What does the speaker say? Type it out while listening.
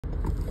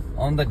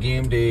On the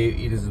game day,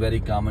 it is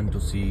very common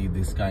to see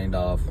this kind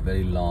of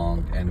very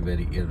long and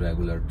very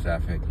irregular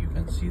traffic. You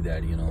can see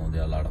that,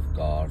 there are a lot of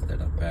cars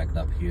that are packed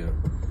up here,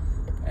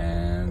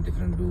 and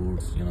different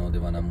dudes, they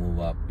want to move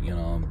up,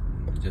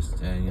 just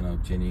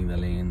changing the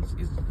lanes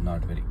is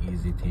not very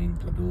easy thing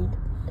to do,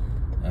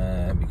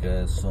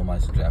 because so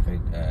much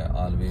traffic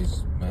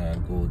always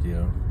go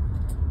there.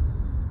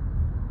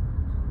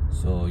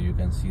 So you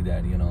can see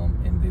that,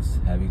 in this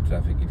heavy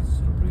traffic, it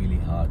is really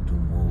hard to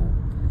move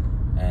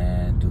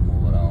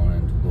around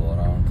and to go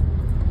around.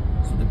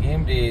 So the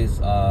game days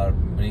are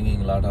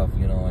bringing a lot of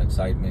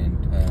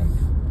excitement,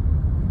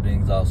 and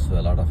brings also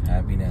a lot of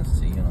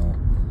happiness,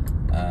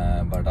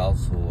 but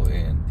also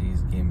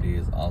these game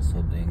days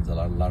also brings a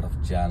lot of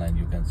challenge.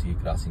 You can see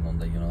crossing on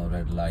the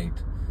red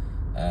light.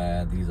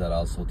 These are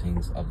also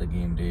things of the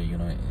game day,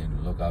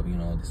 look up,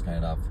 this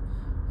kind of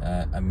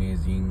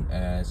amazing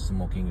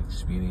smoking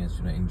experience,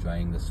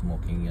 enjoying the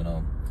smoking,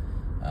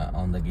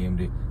 on the game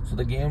day. So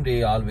the game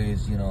day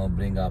always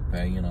bring up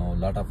a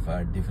lot of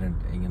different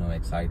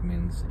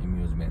excitements,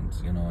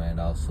 amusements, and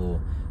also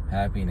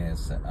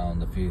happiness on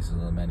the faces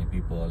of many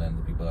people, and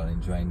the people are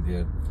enjoying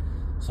there.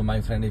 So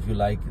my friend, if you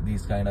like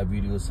these kind of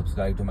videos,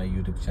 subscribe to my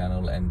YouTube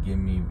channel and give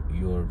me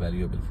your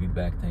valuable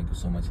feedback. Thank you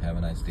so much. Have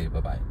a nice day. Bye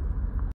bye.